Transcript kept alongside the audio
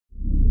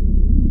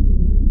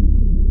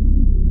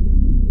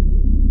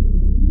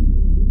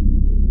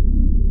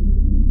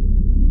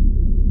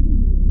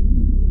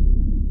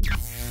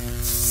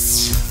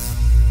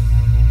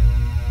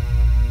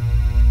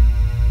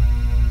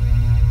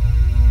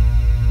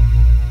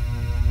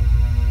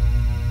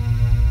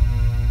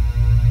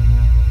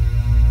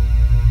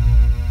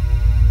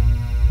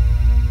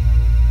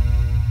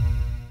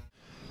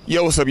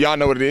Yo, what's up? Y'all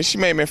know what it is. She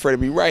Nene and Freddie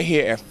be right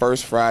here at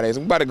First Fridays.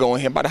 I'm about to go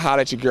in here, about to holler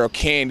at your girl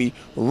Kandi,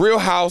 Real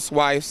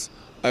Housewives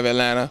of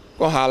Atlanta.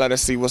 Gonna holler at her,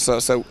 see what's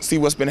up, so see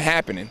what's been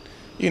happening.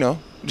 You know,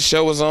 the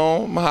show is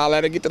on. I'm gonna holler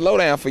at her, get the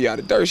lowdown for y'all.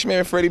 The dirt. She Nene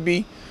and Freddie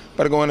B.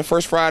 About to go in to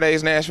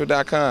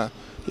firstfridaysnashville.com.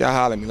 Y'all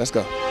holler at me. Let's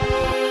go.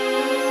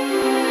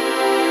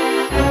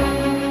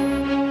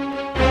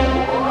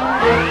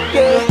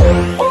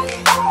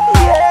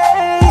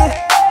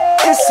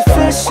 It's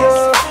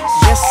official.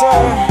 Yes, sir.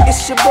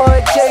 It's your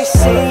boy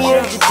JC,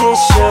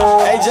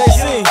 Judicial. Hey,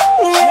 JC.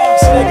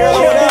 See that girl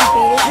over there?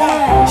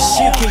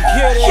 She can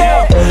get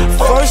it.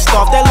 First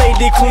off, that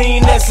lady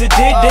clean as a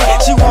did.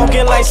 She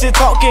walking like she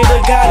talking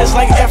to goddess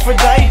like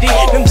Aphrodite.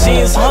 Them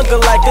jeans hunger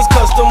like it's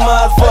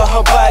customized for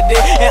her body.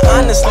 And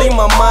honestly,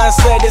 my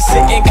mindset is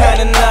sitting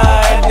kinda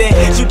naughty.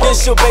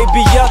 Judicial,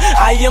 baby, yeah,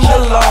 I am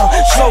the law.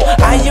 So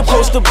I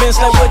approach the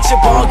bench like what you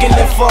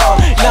bargaining for.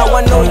 Now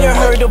I know you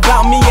heard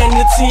about me and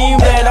the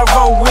team that I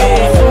run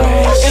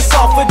with. It's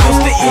all for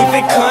just the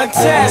even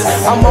contest.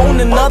 I'm on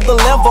another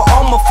level,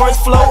 on my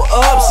first flow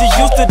up. She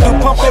used to do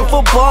pumping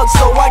for bucks,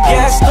 so I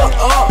gassed her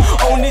up.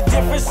 Only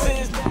difference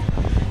is.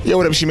 Yo,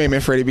 what up? She Nene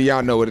and Freddie B.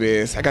 Y'all know what it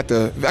is. I got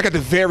the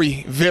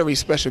very, very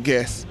special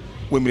guest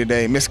with me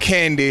today, Miss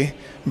Kandi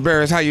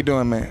Burress. How you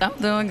doing, man? I'm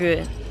doing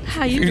good.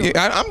 How you doing?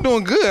 I'm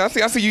doing good.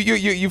 I see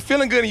you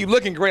feeling good and you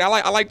looking great.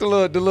 I like the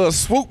little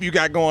swoop you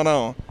got going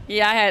on.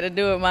 Yeah, I had to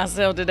do it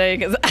myself today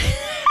because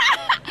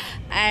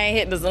I ain't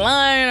hit the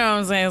salon, you know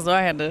what I'm saying? So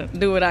I had to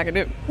do what I could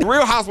do.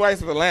 Real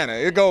Housewives of Atlanta.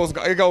 It goes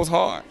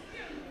hard.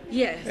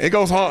 Yes. It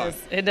goes hard.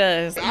 It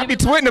does. I be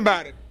tweeting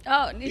about it.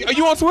 Oh, Are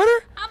you on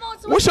Twitter? I'm on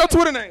Twitter. What's your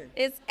Twitter name?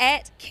 It's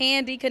at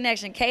Kandi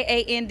Connection,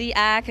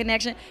 Kandi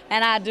Connection,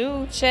 and I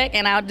do check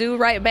and I do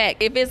write back.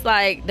 If it's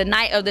like the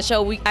night of the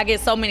show, I get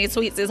so many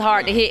tweets, it's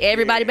hard to hit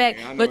everybody back.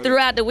 But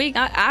throughout the week,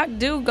 I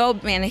do go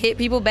and hit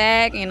people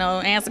back, you know,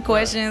 answer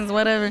questions,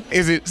 whatever.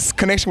 Is it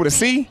connection with a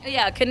C?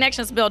 Yeah,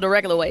 connection spelled the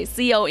regular way,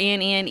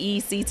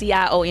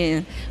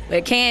 CONNECTION.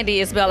 But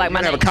Kandi is spelled like my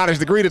name. I have a college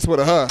degree to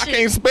Twitter, huh? I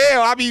can't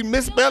spell. I be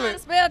misspelling. You know how to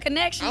spell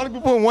connection? I only be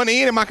putting one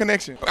N in my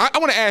connection. I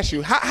want to ask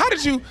you, how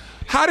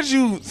did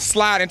you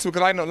slide into it?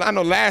 Because I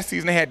know last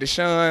season they had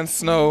Deshaun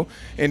Snow,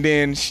 and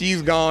then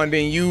she's gone,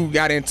 then you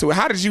got into it.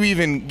 How did you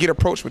even get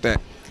approached with that?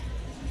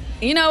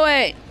 You know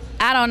what?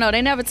 I don't know.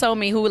 They never told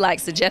me who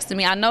suggested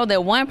me. I know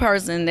that one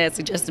person that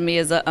suggested me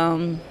is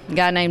a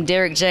guy named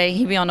Derek J.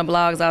 He be on the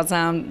blogs all the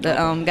time.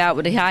 The guy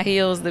with the high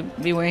heels,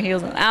 that be wearing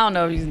heels. I don't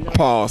know if you know.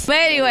 Pause. But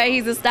anyway,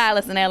 he's a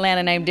stylist in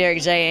Atlanta named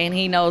Derek J. And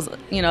he knows,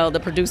 you know, the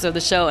producer of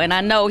the show. And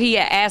I know he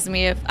had asked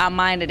me if I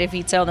minded if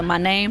he tell them my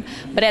name.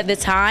 But at the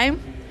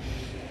time,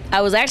 I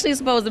was actually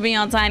supposed to be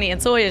on Tiny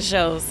and Toya's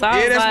show. So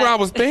that's what I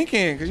was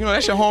thinking. Because, you know,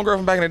 that's your homegirl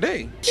from back in the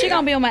day. She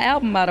gonna be on my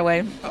album, by the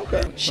way.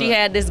 Okay. She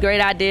had this great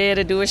idea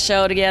to do a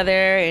show together,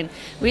 and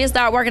we just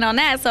started working on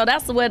that. So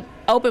that's what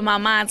opened my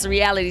mind to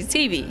reality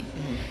TV.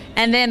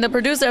 And then the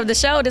producer of the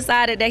show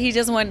decided that he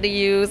just wanted to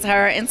use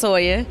her and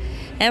Toya.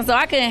 And so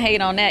I couldn't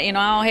hate on that. You know,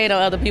 I don't hate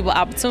on other people's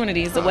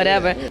opportunities or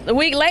whatever. A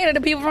week later,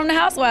 the people from the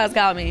Housewives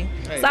called me.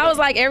 So I was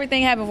like,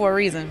 everything happened for a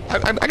reason. I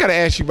got to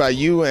ask you about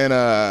you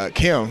and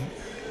Kim.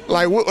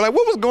 Like what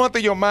was going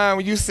through your mind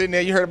when you sitting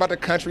there, you heard about the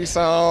country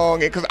song?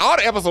 Because all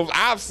the episodes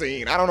I've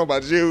seen, I don't know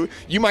about you,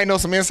 you might know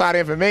some inside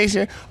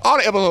information. All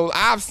the episodes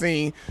I've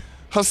seen,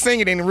 her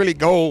singing didn't really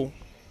go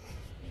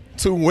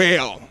too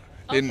well.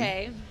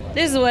 Okay,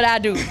 this is what I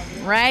do,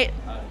 right?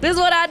 This is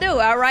what I do.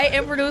 I write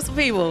and produce for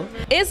people.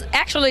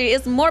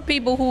 It's more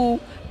people who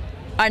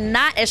are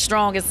not as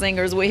strong as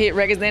singers with hit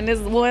records than the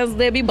ones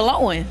that be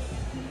blowing.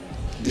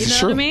 You know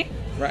what I mean?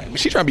 Right, but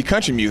she trying to be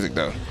country music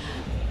though.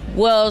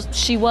 Well,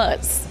 she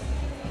was.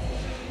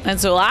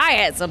 Until I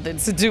had something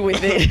to do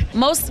with it.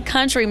 Most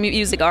country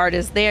music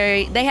artists,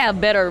 they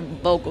have better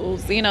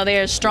vocals. You know,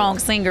 they're strong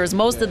singers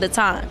most of the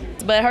time.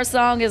 But her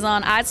song is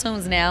on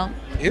iTunes now.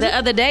 The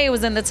other day it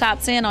was in the top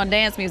 10 on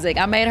dance music.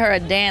 I made her a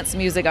dance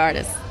music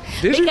artist.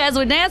 Because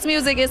with dance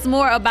music, it's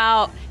more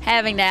about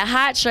having that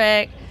hot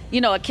track,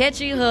 you know, a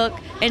catchy hook,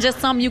 and just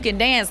something you can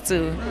dance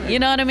to. You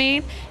know what I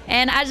mean?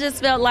 And I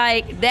just felt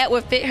like that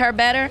would fit her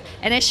better.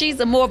 And then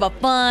she's more of a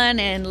fun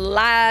and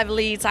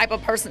lively type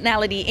of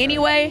personality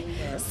anyway.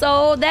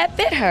 So that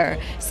fit her.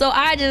 So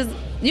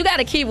you got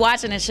to keep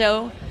watching the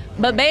show.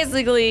 But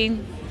basically,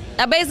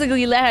 I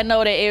let her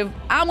know that if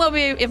I'm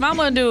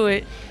gonna do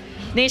it,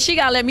 then she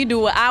gotta let me do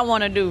what I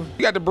want to do.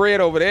 You got the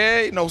bread over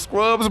there, you know,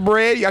 Scrubs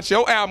bread. You got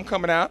your album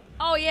coming out.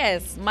 Oh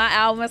yes, my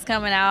album is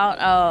coming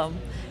out.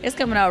 It's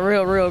coming out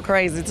real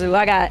crazy too.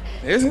 I got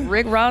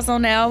Rick Ross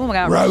on the album. I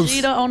got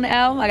Rashida on the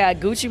album. I got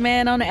Gucci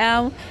Mane on the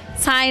album.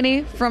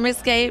 Tiny from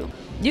Escape.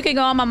 You can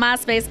go on my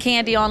MySpace,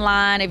 Kandi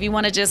Online, if you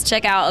want to just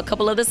check out a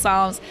couple of the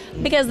songs.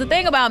 Because the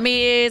thing about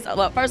me is,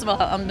 well, first of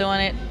all, I'm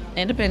doing it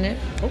independent.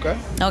 Okay.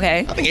 Okay.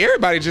 I think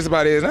everybody just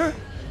about is, huh?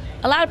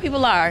 A lot of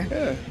people are.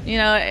 Yeah. You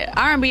know,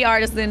 R&B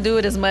artists didn't do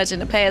it as much in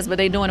the past, but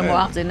they doing it more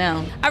often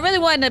now. I really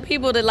wanted the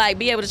people to like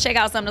be able to check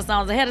out some of the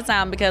songs ahead of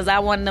time because I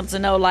wanted them to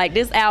know like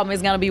this album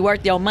is gonna be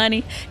worth your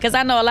money. Because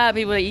I know a lot of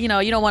people, you know,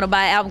 you don't want to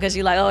buy an album because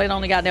you're like, oh, it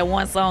only got that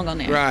one song on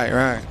there.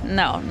 Right.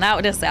 No, not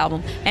with this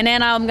album. And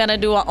then I'm gonna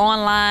do an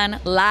online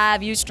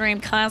live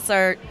Ustream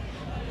concert.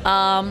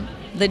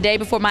 The day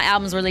before my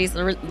album's release.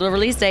 The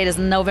release date is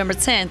November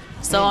 10th.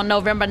 So on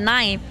November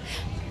 9th,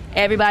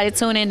 everybody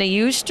tune in to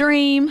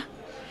Ustream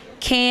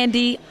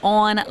Kandi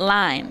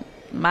Online.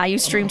 My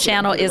Ustream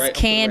channel is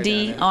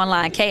Kandi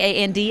Online,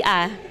 Kandi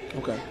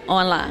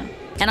Online.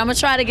 And I'm gonna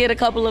try to get a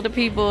couple of the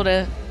people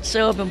to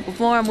show up and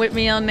perform with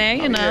me on there,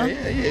 you know.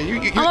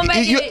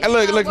 Yeah.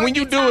 Look, when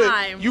you do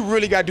it, you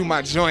really gotta do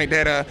my joint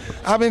that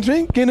I've been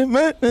drinking and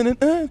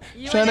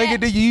trying to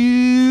get to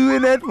you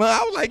and that.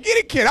 I was like, get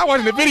it, kid. I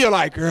watched the video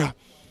like, girl.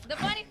 The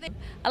funny thing,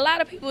 a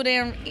lot of people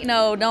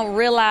don't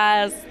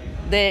realize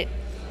that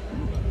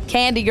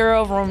Kandi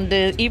Girl from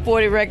the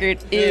E40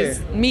 record is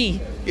me.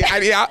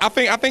 Yeah, I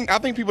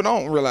think people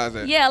don't realize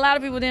that. Yeah, a lot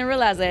of people didn't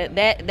realize that.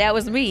 That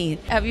was me.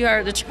 Have you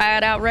heard the Try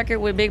It Out record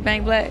with Big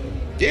Bang Black?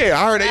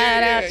 Yeah, I heard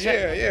it.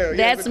 Yeah.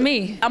 That's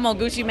me. I'm on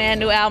Gucci Mane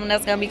new album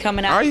that's gonna be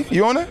coming out. Are you?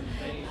 You on it?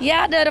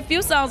 Yeah, I did a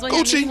few songs with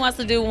him. He wants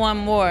to do one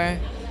more.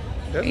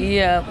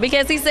 Yeah,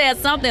 because he said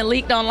something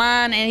leaked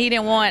online and he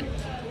didn't want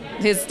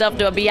his stuff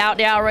to be out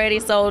there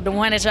already. So the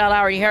one that y'all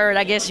already heard,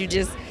 I guess you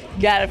just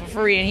got it for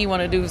free and he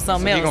want to do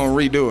something else. He gonna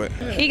redo it.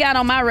 He got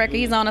on my record.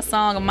 He's on a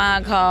song of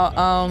mine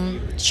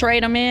called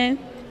Trade 'Em In.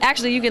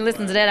 Actually, you can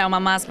listen to that on my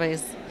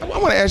MySpace. I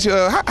want to ask you,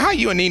 how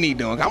you and Nene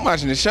doing? I'm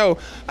watching the show.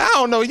 I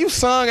don't know. You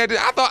sung at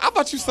I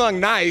thought you sung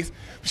nice.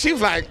 She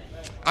was like,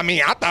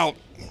 I thought,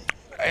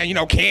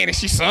 Kandi,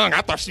 she sung. I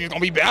thought she was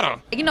gonna be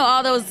better. You know,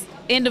 all those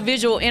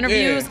individual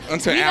interviews, we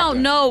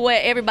don't know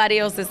what everybody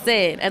else has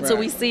said until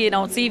we see it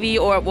on TV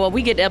or,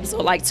 we get the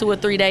episode like 2 or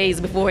 3 days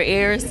before it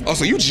airs. Oh,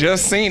 so you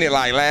just seen it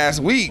like last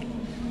week?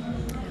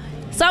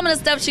 Some of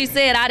the stuff she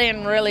said, I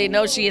didn't really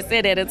know she had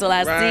said it until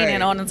I seen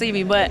it on the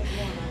TV, but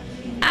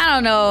I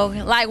don't know.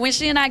 Like, when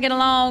she and I get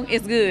along,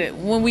 it's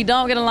good. When we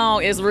don't get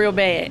along, it's real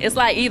bad. It's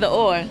like either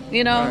or,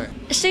 you know?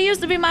 Right. She used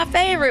to be my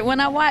favorite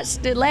when I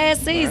watched it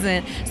last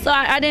season, so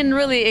I didn't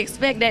really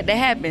expect that to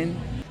happen.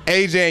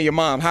 AJ and your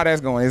mom, how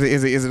that's going?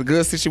 Is it a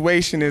good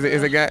situation? It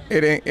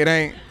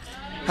ain't.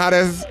 How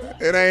does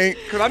it ain't?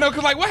 Cause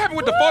like what happened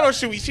with the photo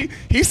shoot?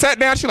 He sat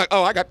down. She like,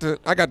 oh, I got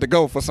to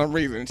go for some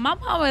reason. My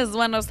mama is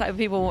one of those type of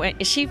people. When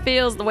she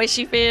feels the way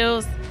she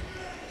feels,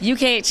 you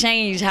can't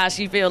change how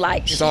she feel.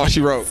 Like that's all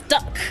she wrote.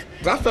 Stuck.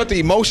 I felt the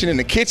emotion in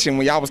the kitchen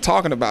when y'all was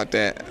talking about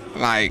that.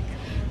 Like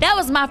that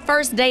was my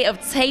first day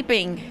of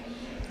taping.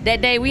 That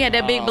day we had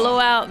that big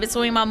blowout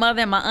between my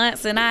mother and my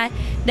aunts and I.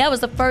 That was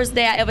the first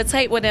day I ever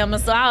taped with them,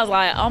 and so I was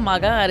like, oh my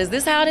God, is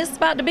this how this is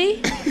about to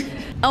be?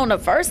 On the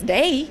first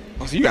day.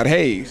 Oh, so you got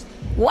hazed.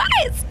 What?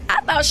 I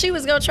thought she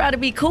was gonna try to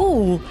be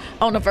cool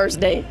on the first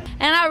day.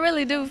 And I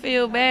really do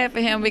feel bad for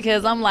him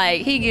because I'm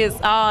like, he gets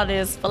all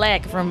this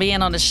flack from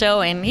being on the show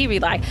and he be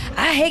like,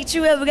 I hate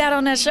you ever got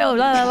on that show,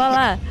 la la la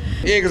la.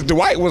 Yeah, because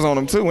Dwight was on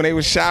them too when they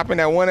was shopping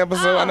that one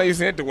episode. I know you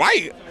seen it.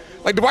 Dwight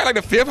like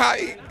the fifth how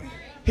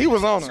he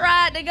was on him.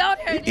 Tried to go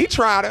there. He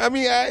tried it. I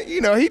mean,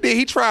 he did.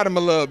 He tried him a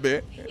little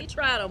bit. He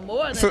tried him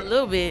more than a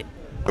little bit.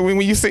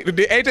 When you see, did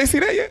AJ see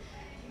that yet?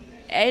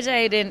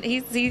 AJ didn't. He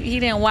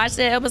didn't watch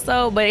that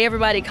episode, but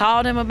everybody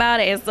called him about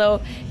it, and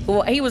so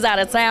he was out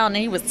of town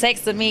and he was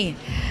texting me.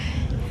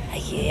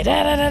 Yeah,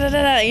 da da da da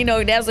da. You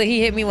know, that's what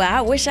he hit me with.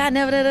 I wish I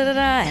never da da da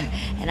da.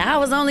 And I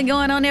was only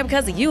going on there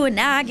because of you, and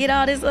now I get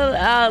all this other.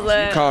 I was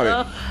like, you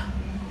caught it.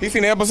 He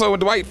seen the episode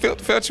with Dwight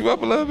felt you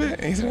up a little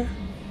bit. He said.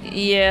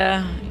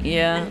 Yeah.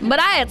 But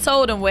I had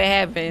told him what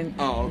happened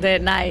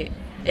that night.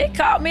 It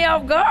caught me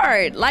off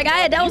guard. Like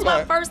that was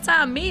my first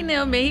time meeting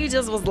him, and he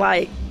just was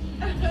like.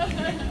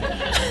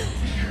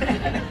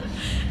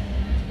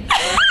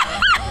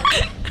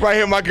 Right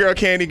here, my girl,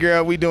 Kandi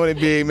Girl. We doing it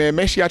big, man.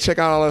 Make sure y'all check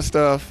out all our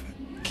stuff.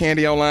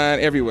 Kandi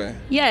online everywhere.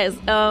 Yes.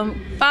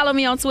 Follow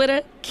me on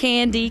Twitter,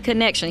 Kandi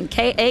Connection.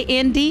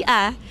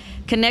 Kandi.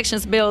 Connection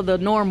spelled the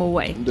normal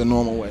way. The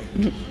normal way.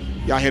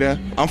 Y'all hear that?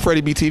 I'm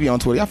Freddie BTV on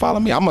Twitter. Y'all follow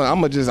me. I'm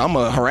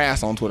a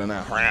harass on Twitter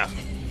now. Harass.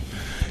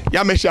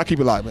 Y'all make sure y'all keep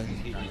it live, man.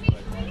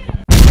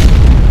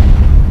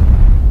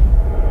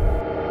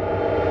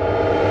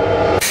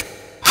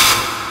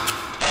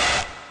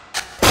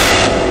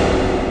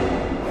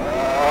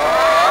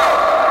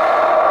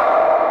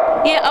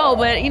 Yeah. Oh,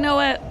 but you know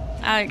what?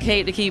 I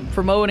hate to keep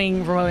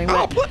promoting.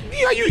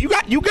 Yeah,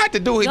 you got to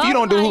do it. If you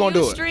don't do it, who gonna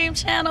do it? Ustream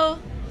channel.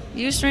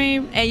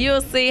 Ustream, and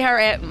you'll see her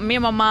at me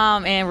and my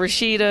mom and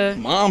Rashida.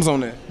 Mom's on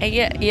there. And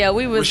yeah,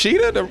 we was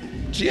Rashida,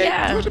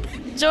 Georgia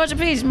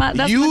Peach.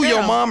 That's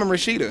your mom and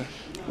Rashida.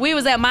 We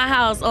was at my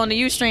house on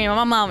the Ustream, and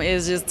my mom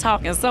is just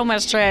talking so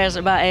much trash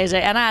about AJ,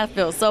 and I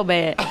feel so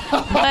bad.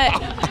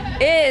 But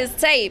it is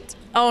taped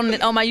on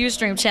my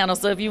Ustream channel,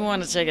 so if you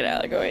want to check it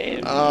out, go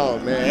ahead. Oh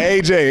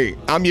man, AJ,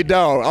 I'm your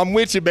dog. I'm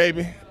with you,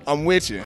 baby. I'm with you.